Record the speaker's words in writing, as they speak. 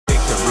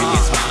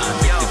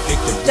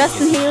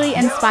Justin Haley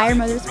and Spire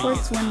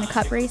Motorsports win the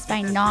Cup race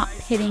by not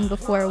pitting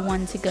before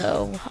 1 to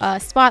go.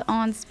 Spot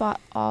on, spot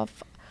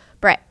off.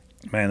 Brett.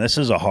 Man, this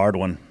is a hard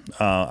one.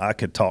 I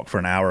could talk for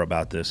an hour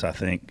about this, I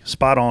think.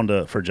 Spot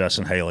on for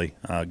Justin Haley.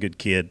 Good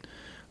kid.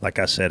 Like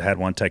I said, had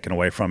one taken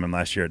away from him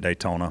last year at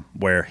Daytona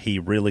where he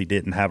really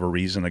didn't have a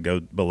reason to go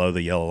below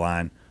the yellow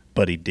line,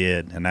 but he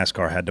did, and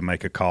NASCAR had to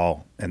make a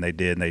call, and they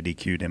did, and they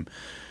DQ'd him.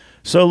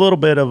 So a little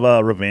bit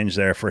of revenge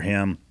there for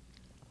him.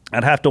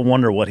 I'd have to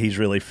wonder what he's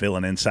really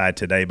feeling inside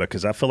today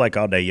because I feel like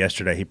all day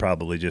yesterday he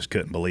probably just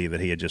couldn't believe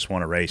that he had just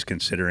won a race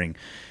considering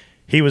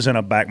he was in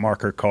a back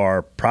marker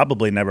car,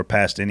 probably never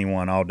passed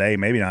anyone all day,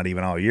 maybe not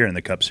even all year in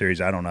the Cup Series.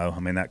 I don't know. I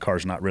mean, that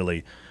car's not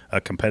really a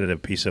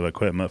competitive piece of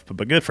equipment,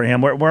 but good for him.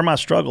 Where my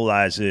struggle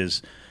lies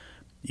is,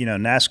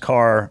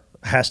 NASCAR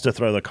has to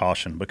throw the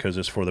caution because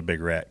it's for the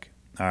big wreck,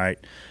 all right?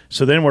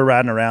 So then we're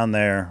riding around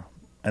there,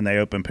 and they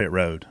open pit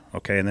road,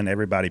 okay, and then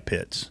everybody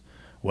pits.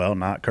 Well,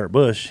 not Kurt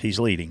Busch, he's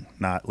leading.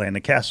 Not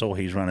Landon Castle,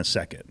 he's running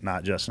second.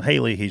 Not Justin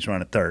Haley, he's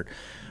running third.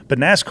 But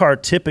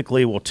NASCAR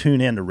typically will tune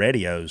into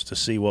radios to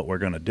see what we're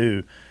going to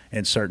do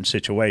in certain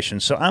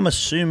situations. So I'm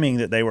assuming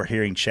that they were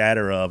hearing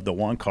chatter of the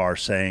one car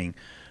saying,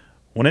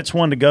 when it's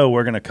 1 to go,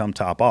 we're going to come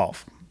top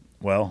off.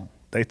 Well,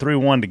 they threw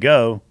 1 to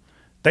go.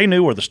 They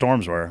knew where the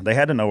storms were. They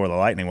had to know where the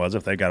lightning was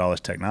if they got all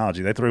this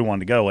technology. They threw 1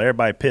 to go. Well,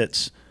 everybody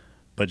pits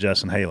but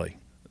Justin Haley.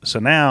 So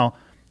now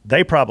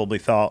they probably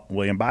thought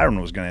William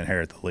Byron was going to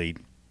inherit the lead.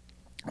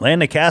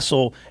 Landon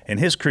Castle and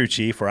his crew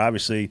chief were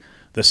obviously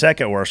the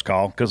second worst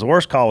call because the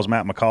worst call was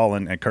Matt McCall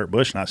and Kurt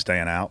Busch not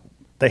staying out.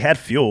 They had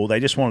fuel. They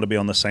just wanted to be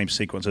on the same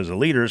sequence as the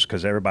leaders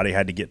because everybody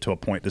had to get to a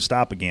point to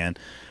stop again.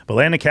 But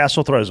Landon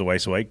Castle throws the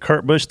race away.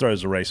 Kurt Busch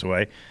throws the race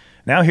away.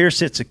 Now here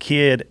sits a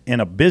kid in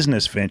a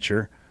business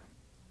venture,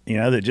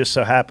 that just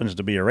so happens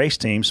to be a race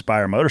team,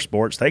 Spire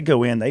Motorsports. They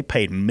go in. They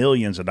paid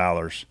millions of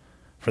dollars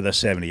for the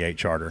 78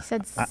 Charger.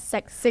 Said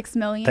 $6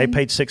 million. They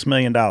paid $6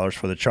 million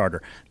for the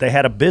Charger. They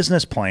had a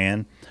business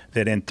plan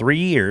that in 3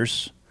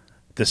 years,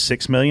 the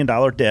 $6 million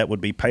debt would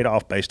be paid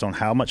off based on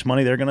how much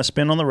money they're going to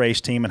spend on the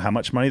race team and how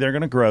much money they're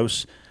going to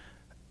gross.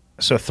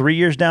 So 3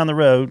 years down the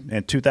road,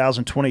 in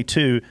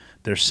 2022,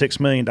 their $6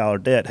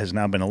 million debt has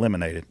now been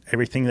eliminated.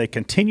 Everything they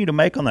continue to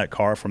make on that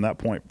car from that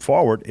point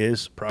forward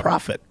is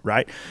profit,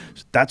 right?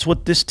 That's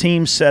what this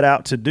team set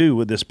out to do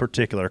with this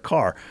particular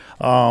car.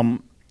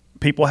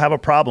 People have a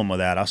problem with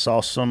that. I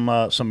saw some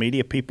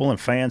media people and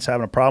fans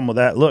having a problem with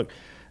that. Look,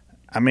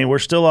 I mean, we're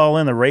still all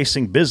in the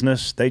racing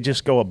business. They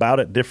just go about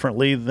it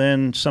differently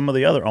than some of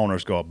the other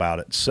owners go about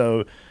it.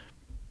 So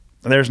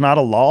there's not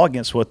a law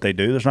against what they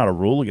do. There's not a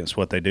rule against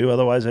what they do.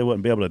 Otherwise, they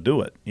wouldn't be able to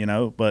do it,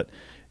 But,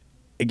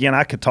 again,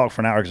 I could talk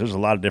for an hour because there's a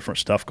lot of different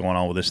stuff going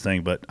on with this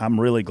thing. But I'm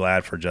really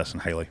glad for Justin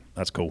Haley.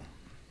 That's cool.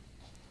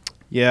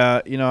 Yeah,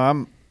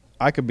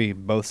 I could be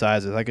both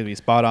sides. I could be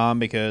spot on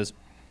because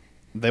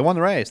they won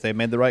the race. They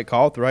made the right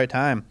call at the right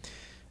time.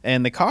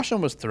 And the caution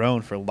was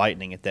thrown for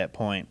lightning at that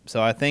point.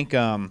 So I think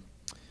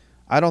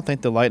I don't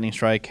think the lightning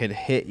strike had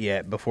hit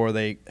yet before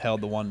they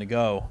held the 1 to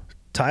go.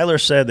 Tyler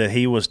said that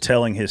he was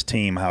telling his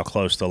team how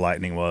close the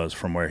lightning was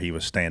from where he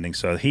was standing.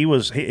 So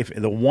if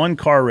the one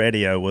car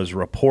radio was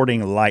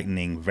reporting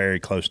lightning very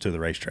close to the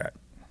racetrack.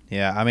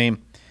 Yeah, I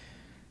mean,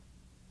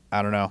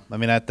 I don't know. I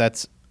mean,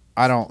 that's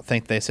I don't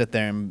think they sit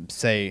there and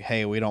say,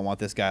 "Hey, we don't want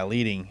this guy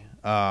leading."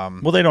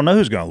 Well, they don't know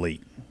who's going to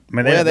lead. I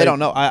mean, they don't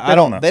know. I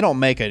don't know. They don't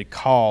make a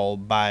call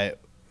by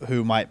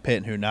who might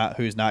pit and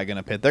who's not going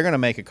to pit. They're going to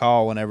make a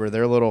call whenever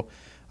their little.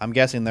 I'm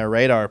guessing their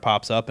radar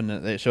pops up and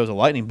it shows a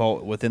lightning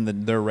bolt within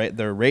their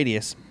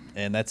radius,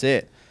 and that's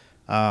it.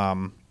 But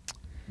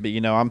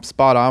I'm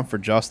spot on for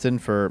Justin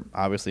for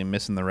obviously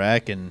missing the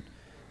wreck and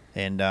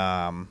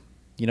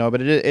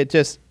but it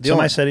just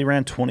somebody said he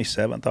ran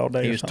 27th all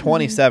day. He was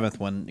 27th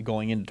when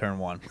going into turn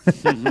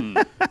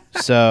 1.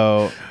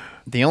 So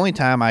the only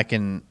time I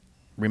can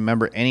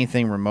remember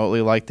anything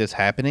remotely like this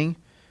happening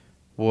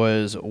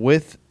was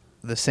with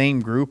the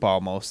same group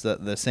almost.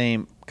 The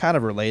same kind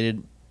of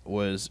related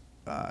was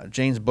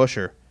James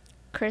Buescher.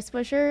 Chris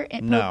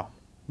Buescher? No.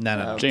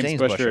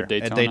 James Buescher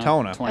at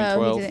Daytona.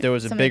 2012. There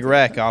was a big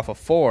wreck off of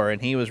 4,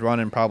 and he was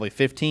running probably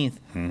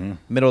 15th,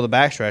 middle of the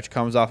backstretch,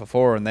 comes off of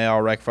 4, and they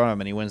all wreck front of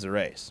him, and he wins the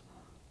race.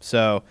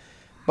 So,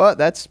 but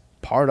that's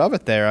part of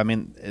it there. I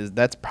mean,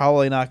 that's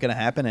probably not going to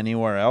happen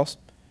anywhere else.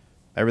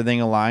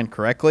 Everything aligned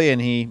correctly, and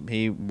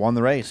he won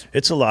the race.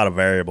 It's a lot of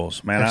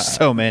variables, man. There's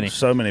so many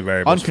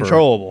variables.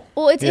 Uncontrollable.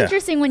 Well, it's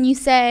interesting when you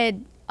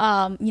said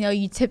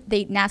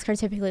NASCAR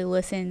typically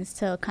listens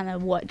to kind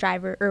of what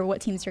driver or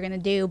what teams are going to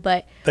do,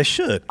 but they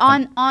should.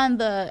 On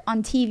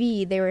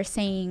TV they were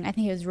saying, I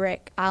think it was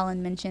Rick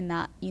Allen mentioned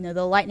that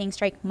the lightning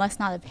strike must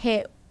not have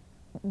hit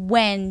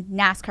when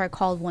NASCAR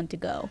called 1 to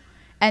go,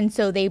 and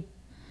so they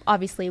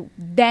obviously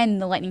then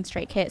the lightning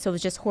strike hit, so it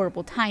was just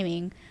horrible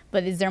timing.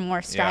 But is there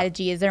more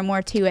strategy? Yeah. Is there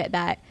more to it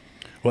that?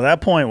 Well, at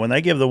that point, when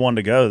they give the 1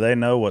 to go, they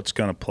know what's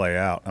going to play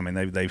out. I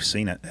mean, they've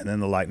seen it, and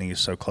then the lightning is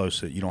so close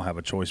that you don't have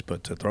a choice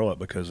but to throw it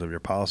because of your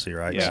policy,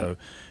 right? Yeah.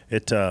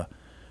 So,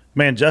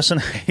 Justin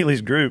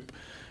Haley's group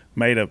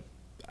made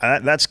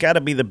That's got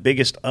to be the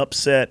biggest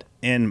upset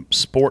in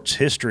sports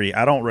history.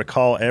 I don't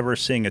recall ever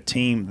seeing a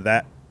team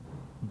that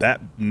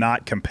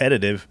not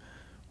competitive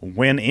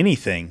win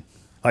anything.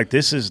 Like,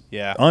 this is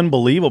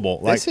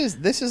unbelievable. This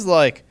is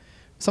like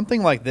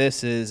something like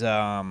this is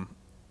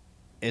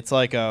it's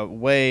like a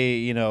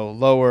way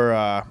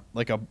lower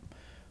like a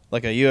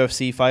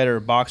UFC fighter or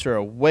boxer,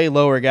 a way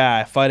lower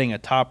guy fighting a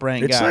top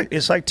ranked guy.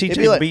 It's like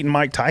TJ beating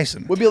Mike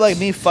Tyson. Would be like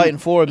me fighting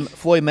Floyd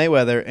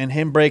Mayweather and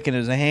him breaking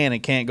his hand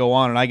and can't go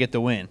on, and I get the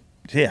win.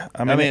 Yeah,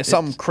 I mean it's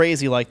something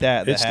crazy like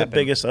that. It's the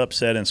biggest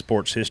upset in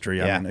sports history.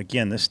 Yeah. I mean,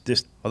 again, this.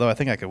 Although I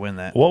think I could win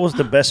that. What was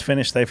the best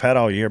finish they've had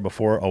all year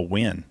before a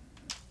win?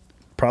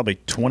 Probably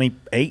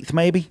 28th,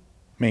 maybe.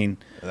 I mean,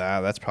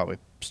 that's probably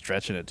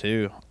stretching it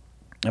too.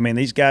 I mean,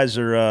 these guys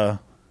are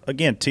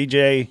again.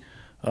 TJ,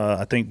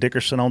 I think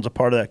Dickerson owns a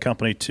part of that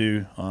company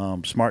too.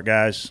 Smart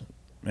guys,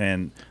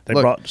 and they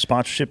brought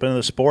sponsorship into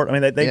the sport. I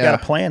mean, they've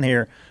got a plan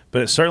here,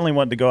 but it certainly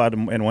wanted to go out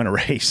and win a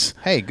race.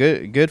 Hey,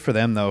 good for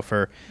them though.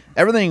 For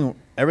everything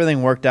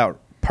worked out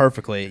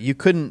perfectly. You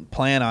couldn't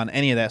plan on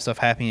any of that stuff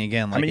happening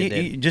again. Like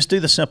you just do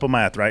the simple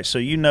math, right? So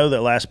you know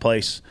that last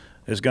place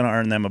is going to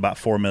earn them about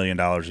 $4 million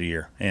a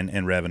year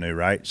in revenue,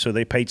 right? So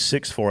they paid $6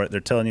 million for it. They're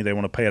telling you they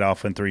want to pay it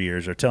off in 3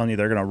 years. They're telling you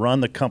they're going to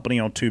run the company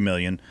on $2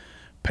 million,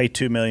 pay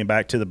 $2 million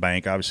back to the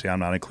bank. Obviously, I'm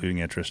not including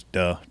interest,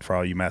 for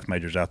all you math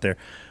majors out there.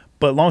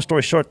 But long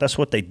story short, that's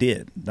what they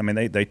did. I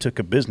mean, they took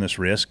a business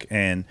risk,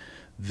 and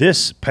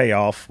this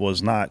payoff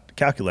was not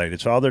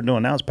calculated. So all they're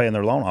doing now is paying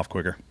their loan off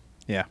quicker.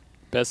 Yeah.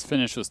 Best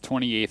finish was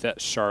 28th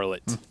at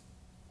Charlotte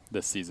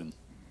this season.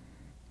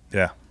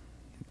 Yeah.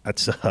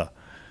 That's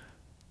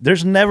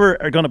there's never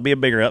going to be a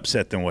bigger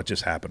upset than what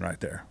just happened right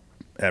there,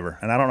 ever.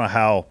 And I don't know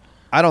how.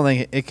 I don't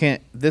think it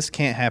can't. This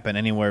can't happen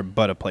anywhere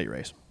but a plate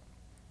race.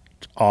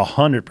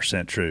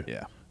 100% true.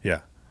 Yeah.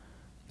 Yeah.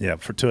 Yeah.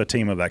 To a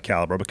team of that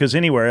caliber, because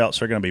anywhere else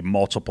they're going to be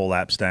multiple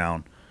laps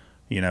down,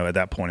 at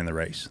that point in the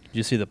race. Did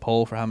you see the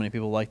poll for how many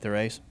people liked the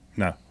race?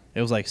 No.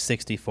 It was like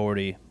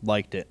 60-40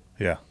 liked it.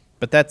 Yeah.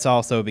 But that's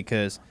also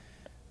because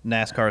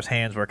NASCAR's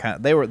hands were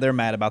they're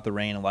mad about the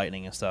rain and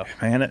lightning and stuff.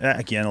 Man,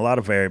 again, a lot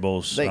of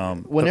variables.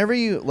 Whenever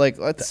you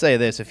let's say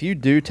this, if you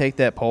do take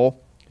that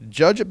poll,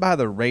 judge it by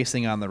the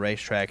racing on the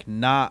racetrack,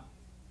 not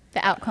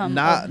the outcome.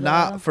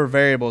 Not for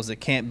variables that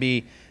can't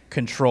be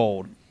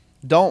controlled.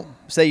 Don't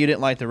say you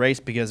didn't like the race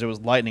because there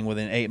was lightning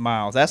within 8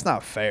 miles. That's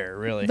not fair,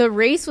 really. The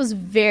race was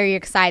very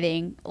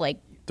exciting,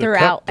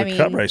 throughout. The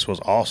Cup race was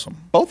awesome.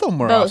 Both of them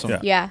were awesome.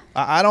 Yeah.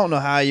 I don't know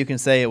how you can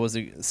say it was.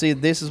 See,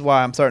 this is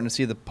why I'm starting to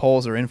see the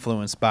polls are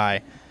influenced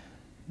by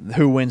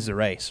who wins the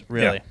race,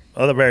 really. Yeah.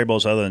 Other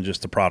variables other than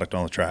just the product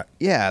on the track.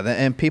 Yeah,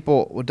 and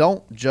people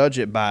don't judge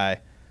it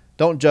by,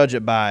 because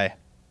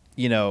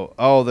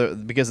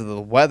of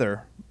the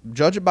weather.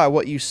 Judge it by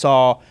what you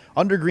saw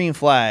under green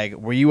flag.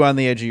 Were you on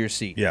the edge of your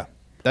seat? Yeah.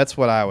 That's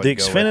what I would The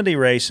go Xfinity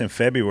race in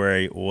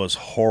February was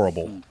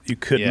horrible. You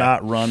could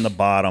not run the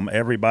bottom.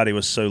 Everybody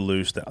was so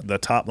loose. The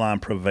top line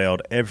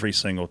prevailed every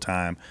single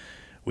time.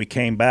 We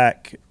came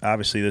back,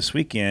 obviously, this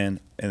weekend,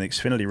 and the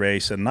Xfinity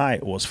race at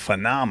night was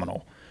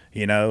phenomenal.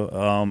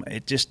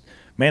 It just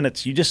 – man,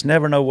 you just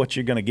never know what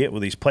you're going to get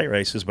with these plate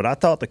races. But I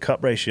thought the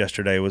Cup race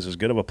yesterday was as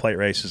good of a plate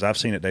race as I've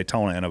seen at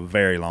Daytona in a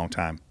very long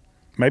time.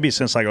 Maybe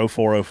since like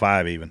 04,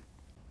 05 even.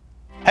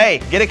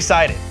 Hey, get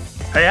excited.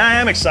 Hey,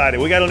 I am excited.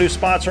 We got a new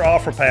sponsor,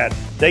 OfferPad.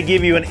 They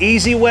give you an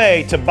easy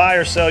way to buy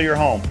or sell your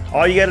home.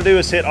 All you got to do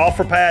is hit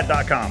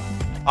OfferPad.com.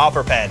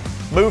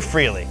 OfferPad. Move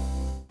freely.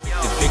 The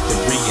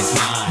victory is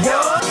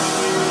mine.